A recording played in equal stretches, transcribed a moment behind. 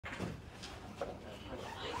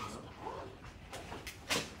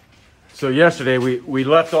So yesterday we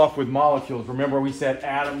left off with molecules. Remember we said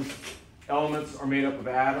atoms, elements are made up of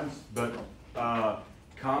atoms, but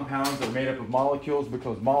compounds are made up of molecules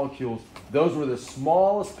because molecules, those were the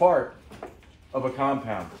smallest part of a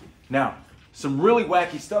compound. Now, some really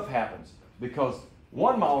wacky stuff happens because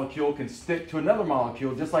one molecule can stick to another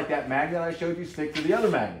molecule, just like that magnet I showed you stick to the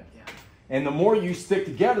other magnet. Yeah. And the more you stick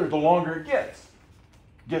together, the longer it gets.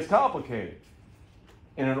 It gets complicated.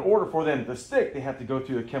 And in order for them to stick, they have to go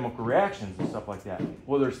through the chemical reactions and stuff like that.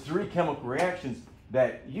 Well, there's 3 chemical reactions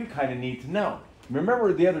that you kind of need to know.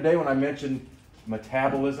 Remember the other day when I mentioned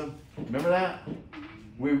metabolism? Remember that?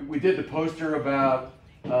 We did the poster about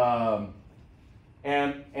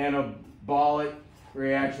anabolic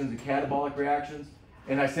reactions and catabolic reactions.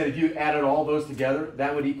 And I said if you added all those together,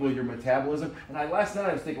 that would equal your metabolism. And last night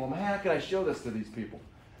I was thinking, well, man, how can I show this to these people?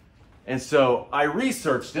 And so I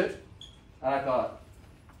researched it, and I thought,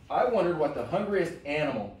 I wondered what the hungriest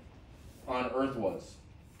animal on earth was.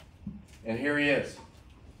 And here he is.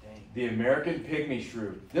 The American pygmy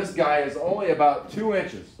shrew. This guy is only about 2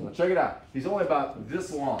 inches. Now check it out. He's only about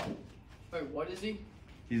this long. Wait, what is he?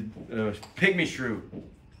 He's a pygmy shrew.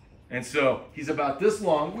 And so he's about this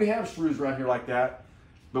long. We have shrews around here like that.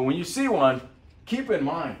 But when you see one, keep in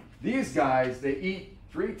mind, these guys, they eat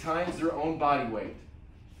 3 times their own body weight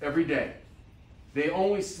every day. They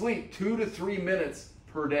only sleep 2 to 3 minutes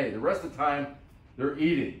per day. The rest of the time, they're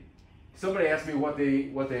eating. Somebody asked me what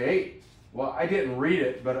they ate. Well, I didn't read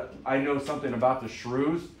it, but I know something about the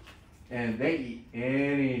shrews, and they eat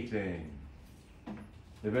anything.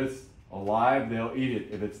 If it's alive, they'll eat it.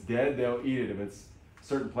 If it's dead, they'll eat it. If it's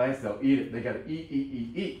certain plants, they'll eat it. They got to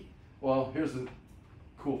eat. Well, here's the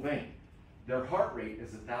cool thing. Their heart rate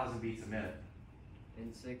is 1,000 beats a minute.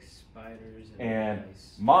 Insects, spiders, and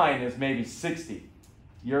mine is maybe 60.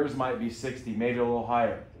 Yours might be 60, maybe a little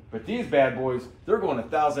higher. But these bad boys, they're going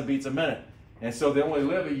 1,000 beats a minute. And so they only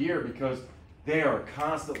live a year because they are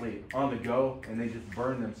constantly on the go and they just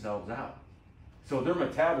burn themselves out. So their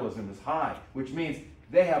metabolism is high, which means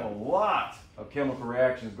they have a lot of chemical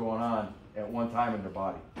reactions going on at one time in their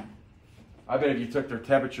body. I bet if you took their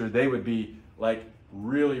temperature, they would be like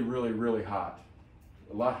really, really, really hot.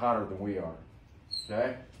 A lot hotter than we are.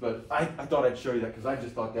 Okay? But I thought I'd show you that because I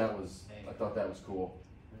just thought that was cool.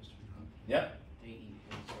 Yeah. They eat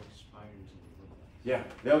insects, spiders, and yeah,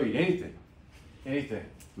 they'll eat anything. Anything.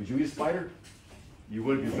 Would you eat a spider? You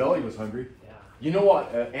would if your belly was hungry. Yeah. You know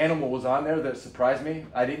what animal was on there that surprised me?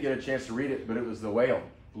 I didn't get a chance to read it, but it was the whale,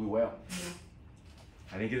 blue whale.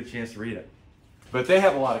 I didn't get a chance to read it. But they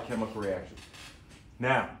have a lot of chemical reactions.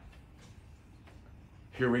 Now,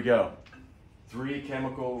 here we go. 3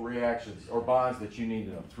 chemical reactions or bonds that you need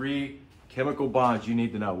to know. 3 chemical bonds you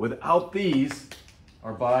need to know. Without these,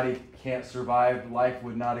 our body can't survive. Life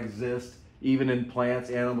would not exist. Even in plants,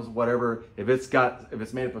 animals, whatever. If it's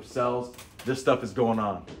made up of cells, this stuff is going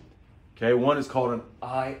on. Okay, one is called an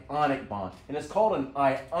ionic bond. And it's called an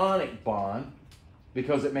ionic bond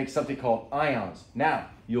because it makes something called ions. Now,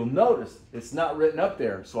 you'll notice it's not written up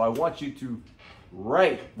there, so I want you to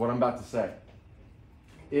write what I'm about to say.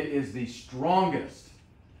 It is the strongest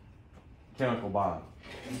chemical bond.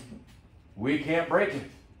 We can't break it.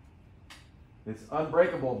 It's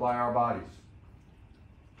unbreakable by our bodies.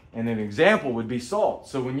 And an example would be salt.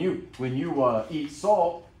 So when you eat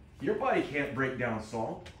salt, your body can't break down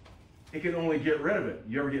salt. It can only get rid of it.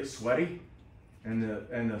 You ever get sweaty, and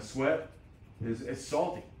the sweat is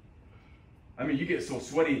salty. I mean, you get so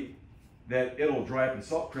sweaty that it'll dry up in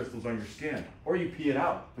salt crystals on your skin, or you pee it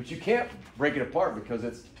out. But you can't break it apart because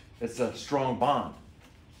it's a strong bond.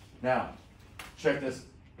 Now, check this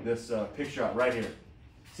picture out right here.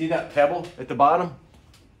 See that pebble at the bottom?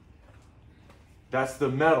 That's the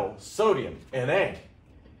metal, sodium, Na.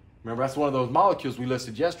 Remember, that's one of those molecules we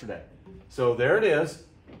listed yesterday. So there it is,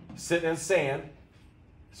 sitting in sand,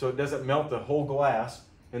 so it doesn't melt the whole glass.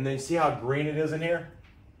 And then see how green it is in here?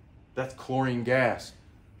 That's chlorine gas.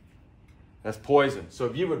 That's poison. So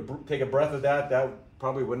if you would take a breath of that, that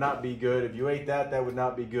probably would not be good. If you ate that, that would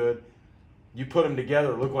not be good. You put them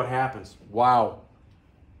together, look what happens. Wow.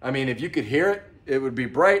 I mean, if you could hear it, it would be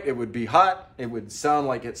bright, it would be hot, it would sound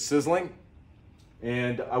like it's sizzling.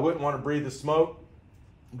 And I wouldn't want to breathe the smoke.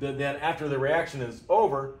 Then after the reaction is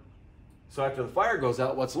over, so after the fire goes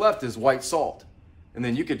out, what's left is white salt. And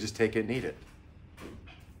then you could just take it and eat it.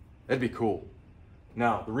 That'd be cool.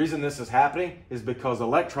 Now, the reason this is happening is because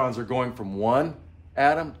electrons are going from one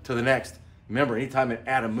atom to the next. Remember, anytime an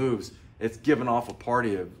atom moves, it's giving off a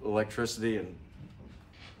party of electricity, and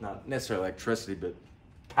not necessarily electricity, but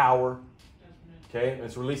power. Okay,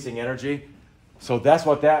 it's releasing energy. So that's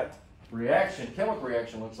what that chemical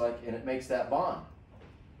reaction looks like, and it makes that bond.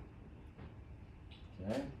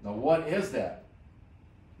 Okay? Now what is that?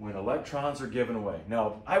 When electrons are given away. Now,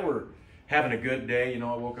 if I were having a good day, you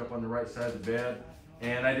know, I woke up on the right side of the bed,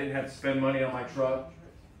 and I didn't have to spend money on my truck.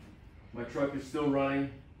 My truck is still running.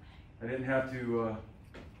 I didn't have to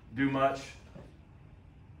do much.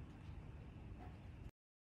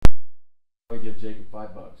 I give Jacob $5.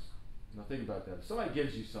 Now think about that. If somebody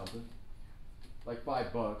gives you something, like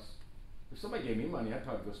 $5, if somebody gave me money, I'd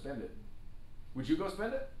probably go spend it. Would you go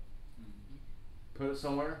spend it? Put it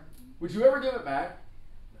somewhere? Would you ever give it back?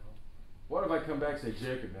 No. What if I come back and say,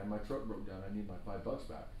 Jacob, man, my truck broke down. I need my $5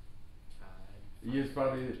 back. You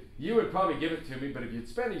would probably give it to me, but if you'd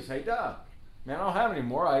spend it, you'd say, duh, man, I don't have any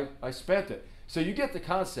more. I spent it. So you get the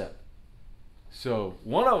concept. So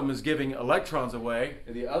one of them is giving electrons away,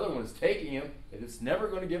 and the other one is taking them, and it's never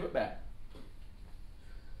going to give it back.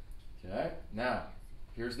 Okay? Now,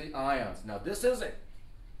 here's the ions. Now, this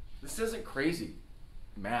isn't crazy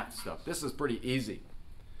math stuff. This is pretty easy.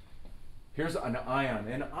 Here's an ion.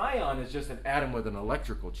 An ion is just an atom with an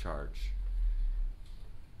electrical charge.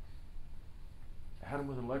 Atom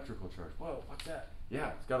with an electrical charge. Whoa, what's that?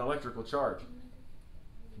 Yeah, it's got an electrical charge.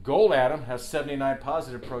 Gold atom has 79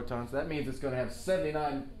 positive protons. That means it's going to have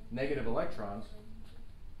 79 negative electrons.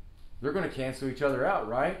 They're going to cancel each other out,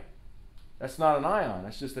 right? That's not an ion.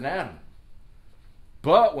 That's just an atom.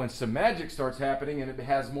 But when some magic starts happening and it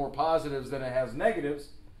has more positives than it has negatives,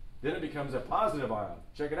 then it becomes a positive ion.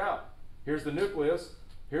 Check it out. Here's the nucleus.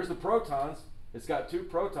 Here's the protons. It's got 2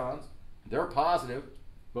 protons. They're positive.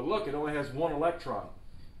 But look, it only has 1 electron.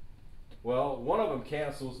 Well, one of them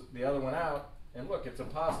cancels the other one out. And look, it's a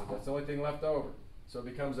positive. That's the only thing left over. So it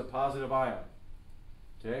becomes a positive ion.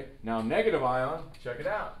 Okay? Now, negative ion, check it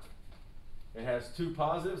out. It has 2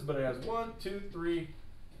 positives, but it has 1, 2, 3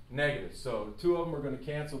 negatives. So 2 of them are going to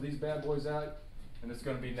cancel these bad boys out, and it's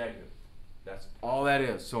going to be negative. That's all that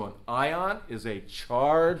is. So an ion is a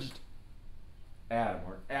charged atom,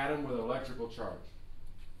 or an atom with an electrical charge.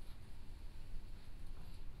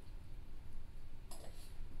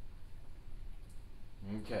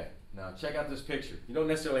 Okay, now check out this picture. You don't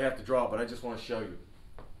necessarily have to draw it, but I just want to show you.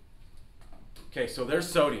 Okay, so there's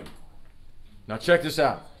sodium. Now check this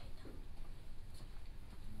out.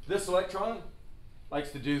 This electron likes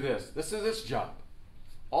to do this. This is its job.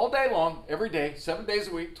 All day long, every day, 7 days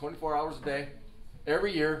a week, 24 hours a day,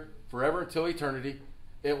 every year, forever until eternity,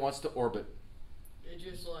 it wants to orbit. It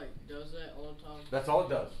just like does that all the time? That's all it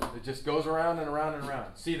does. It just goes around and around and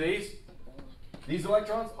around. See these? These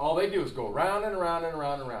electrons, all they do is go around and around and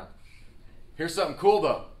around and around. Here's something cool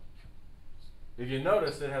though. If you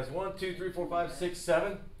notice, it has 1, 2, 3, 4, 5, 6,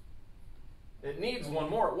 7. It needs one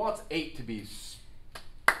more. It wants 8 to be,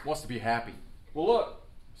 wants to be happy. Well look,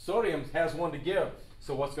 sodium has 1 to give.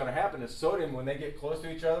 So what's going to happen is sodium, when they get close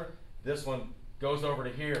to each other, this one goes over to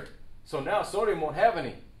here. So now sodium won't have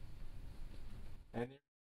any. And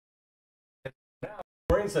now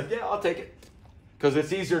brain's like, yeah, I'll take it. Because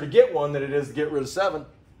it's easier to get 1 than it is to get rid of 7.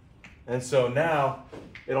 And so now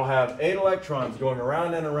it'll have 8 electrons going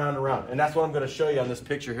around and around and around. And that's what I'm going to show you on this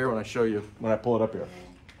picture here when I pull it up here.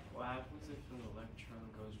 What happens if an electron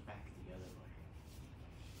goes back the other way?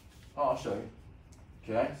 Oh, I'll show you.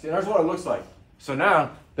 Okay, see, there's what it looks like. So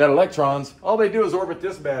now that electrons, all they do is orbit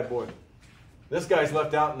this bad boy. This guy's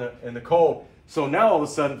left out in the cold. So now all of a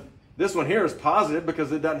sudden, this one here is positive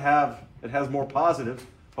because it has more positives.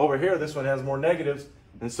 Over here, this one has more negatives.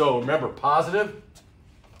 And so remember, positive,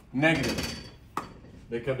 negative.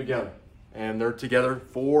 They come together. And they're together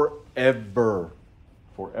forever.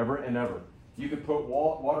 Forever and ever. You can put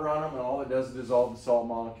water on them and all it does is dissolve the salt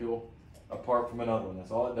molecule apart from another one.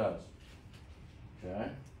 That's all it does. Okay?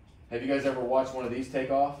 Have you guys ever watched one of these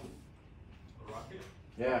take off? A rocket?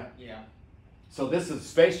 Yeah. Yeah. So this is a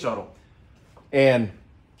space shuttle. And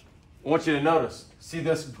I want you to notice, see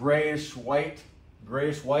this grayish white,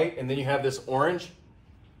 and then you have this orange?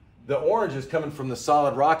 The orange is coming from the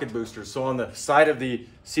solid rocket boosters. So on the side of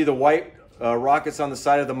see the white rockets on the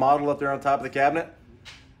side of the model up there on top of the cabinet?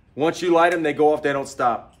 Once you light them, they go off, they don't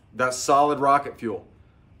stop. That's solid rocket fuel.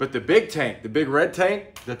 But the big tank, the big red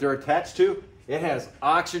tank that they're attached to, it has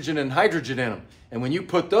oxygen and hydrogen in them. And when you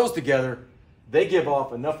put those together, they give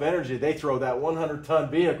off enough energy, they throw that 100-ton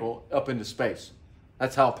vehicle up into space.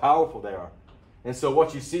 That's how powerful they are. And so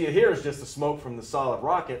what you see here is just the smoke from the solid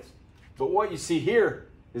rockets. But what you see here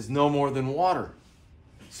is no more than water.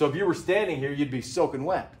 So if you were standing here, you'd be soaking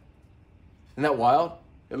wet. Isn't that wild?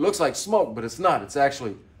 It looks like smoke, but it's not. It's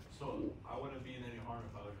actually... So I wouldn't be in any harm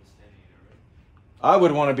if I was just standing here, right? I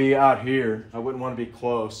would want to be out here. I wouldn't want to be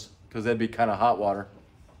close because that'd be kind of hot water.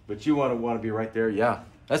 But you want to be right there, yeah.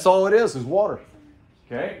 That's all it is water.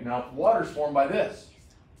 Okay, now water's formed by this.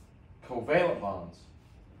 Covalent bonds.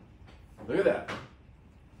 Look at that.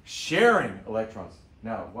 Sharing electrons.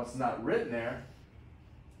 Now, what's not written there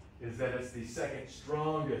is that it's the second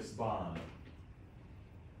strongest bond.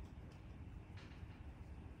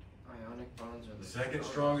 Ionic bonds are The second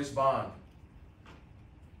strongest bond.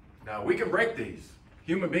 Now, we can break these.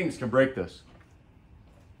 Human beings can break this.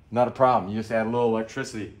 Not a problem. You just add a little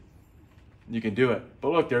electricity. You can do it. But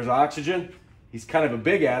look, there's oxygen. He's kind of a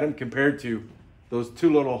big atom compared to those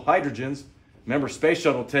two little hydrogens. Remember, space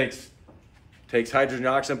shuttle takes hydrogen and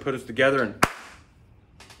oxygen, put it together, and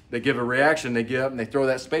they give a reaction. They get up and they throw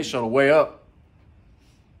that space shuttle way up.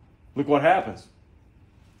 Look what happens.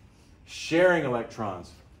 Sharing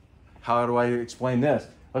electrons. How do I explain this?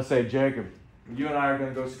 Let's say, Jacob, you and I are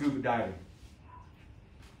going to go scuba diving.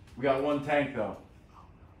 We got one tank though.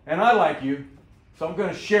 And I like you, so I'm going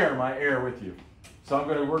to share my air with you. So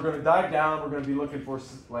we're going to dive down. We're going to be looking for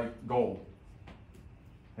like gold.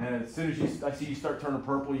 And as soon as I see you start turning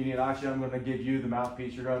purple, you need oxygen. I'm going to give you the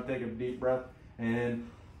mouthpiece. You're going to take a deep breath, and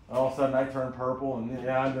all of a sudden I turn purple, and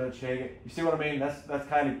yeah, I'm going to shake it. You see what I mean? That's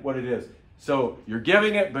kind of what it is. So you're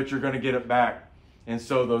giving it, but you're going to get it back. And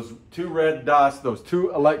so those two red dots, those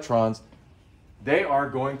two electrons, they are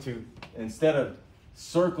going to, instead of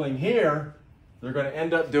circling here, they're going to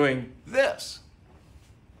end up doing this.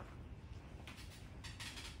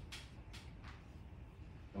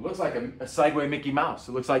 It looks like a sideways Mickey Mouse.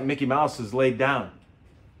 It looks like Mickey Mouse is laid down.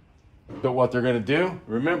 But what they're going to do,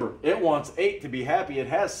 remember, it wants 8 to be happy. It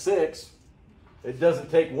has 6. It doesn't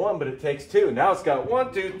take 1, but it takes 2. Now it's got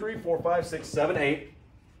 1, 2, 3, 4, 5, 6, 7, 8.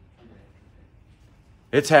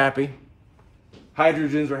 It's happy.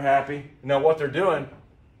 Hydrogens are happy. Now what they're doing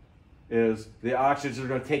is the oxygens are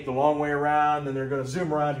going to take the long way around, then they're going to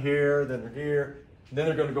zoom around here, then they're here, then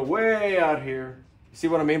they're going to go way out here. You see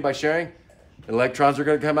what I mean by sharing? Electrons are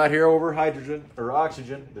going to come out here over hydrogen or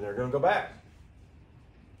oxygen, then they're going to go back.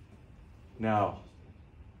 Now,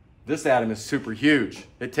 this atom is super huge.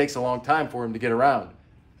 It takes a long time for them to get around.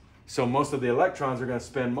 So most of the electrons are going to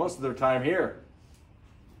spend most of their time here.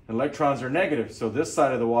 Electrons are negative, so this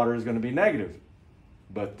side of the water is going to be negative.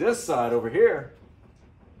 But this side over here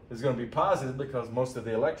is going to be positive because most of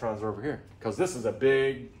the electrons are over here. Because this is a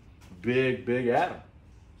big, big, big atom.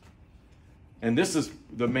 And this is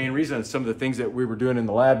the main reason some of the things that we were doing in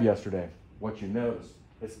the lab yesterday, what you notice.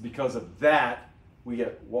 It's because of that we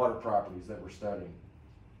get water properties that we're studying.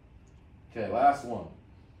 Okay, last one.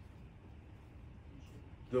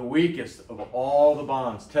 The weakest of all the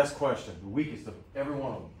bonds, test question, the weakest of every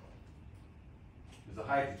one of them is the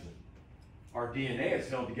hydrogen. Our DNA is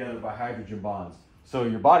held together by hydrogen bonds. So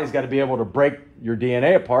your body's got to be able to break your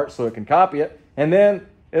DNA apart so it can copy it, and then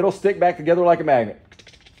it'll stick back together like a magnet.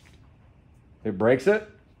 It breaks it.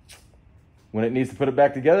 When it needs to put it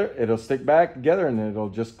back together, it'll stick back together and it'll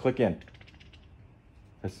just click in.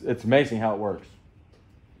 It's amazing how it works.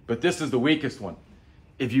 But this is the weakest one.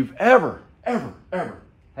 If you've ever had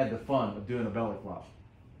the fun of doing a belly flop,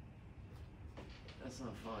 That's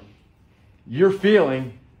not fun. you're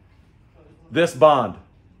feeling this bond.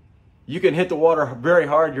 You can hit the water very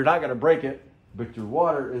hard. You're not going to break it, but your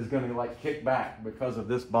water is going to like kick back because of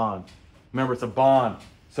this bond. Remember, it's a bond.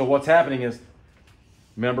 So what's happening is,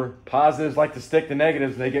 remember, positives like to stick to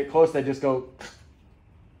negatives. They get close, they just go.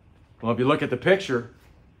 Well, if you look at the picture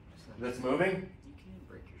that's moving, You can't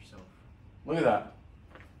break yourself. look at that.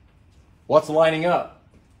 What's lining up?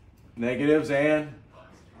 Negatives and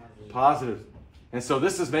positives. And so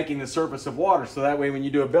this is making the surface of water. So that way when you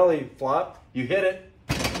do a belly flop, you hit it.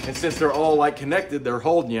 And since they're all like connected, they're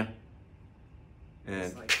holding you. And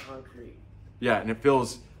It's like concrete. yeah, and it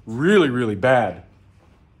feels really, really bad.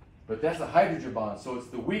 But that's a hydrogen bond, so it's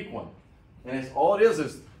the weak one. And it's all it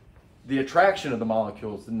is the attraction of the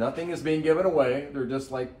molecules. Nothing is being given away. They're just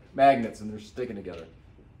like magnets and they're sticking together.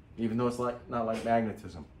 Even though it's not like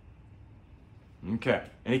magnetism. Okay,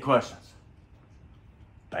 any questions?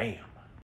 Bam.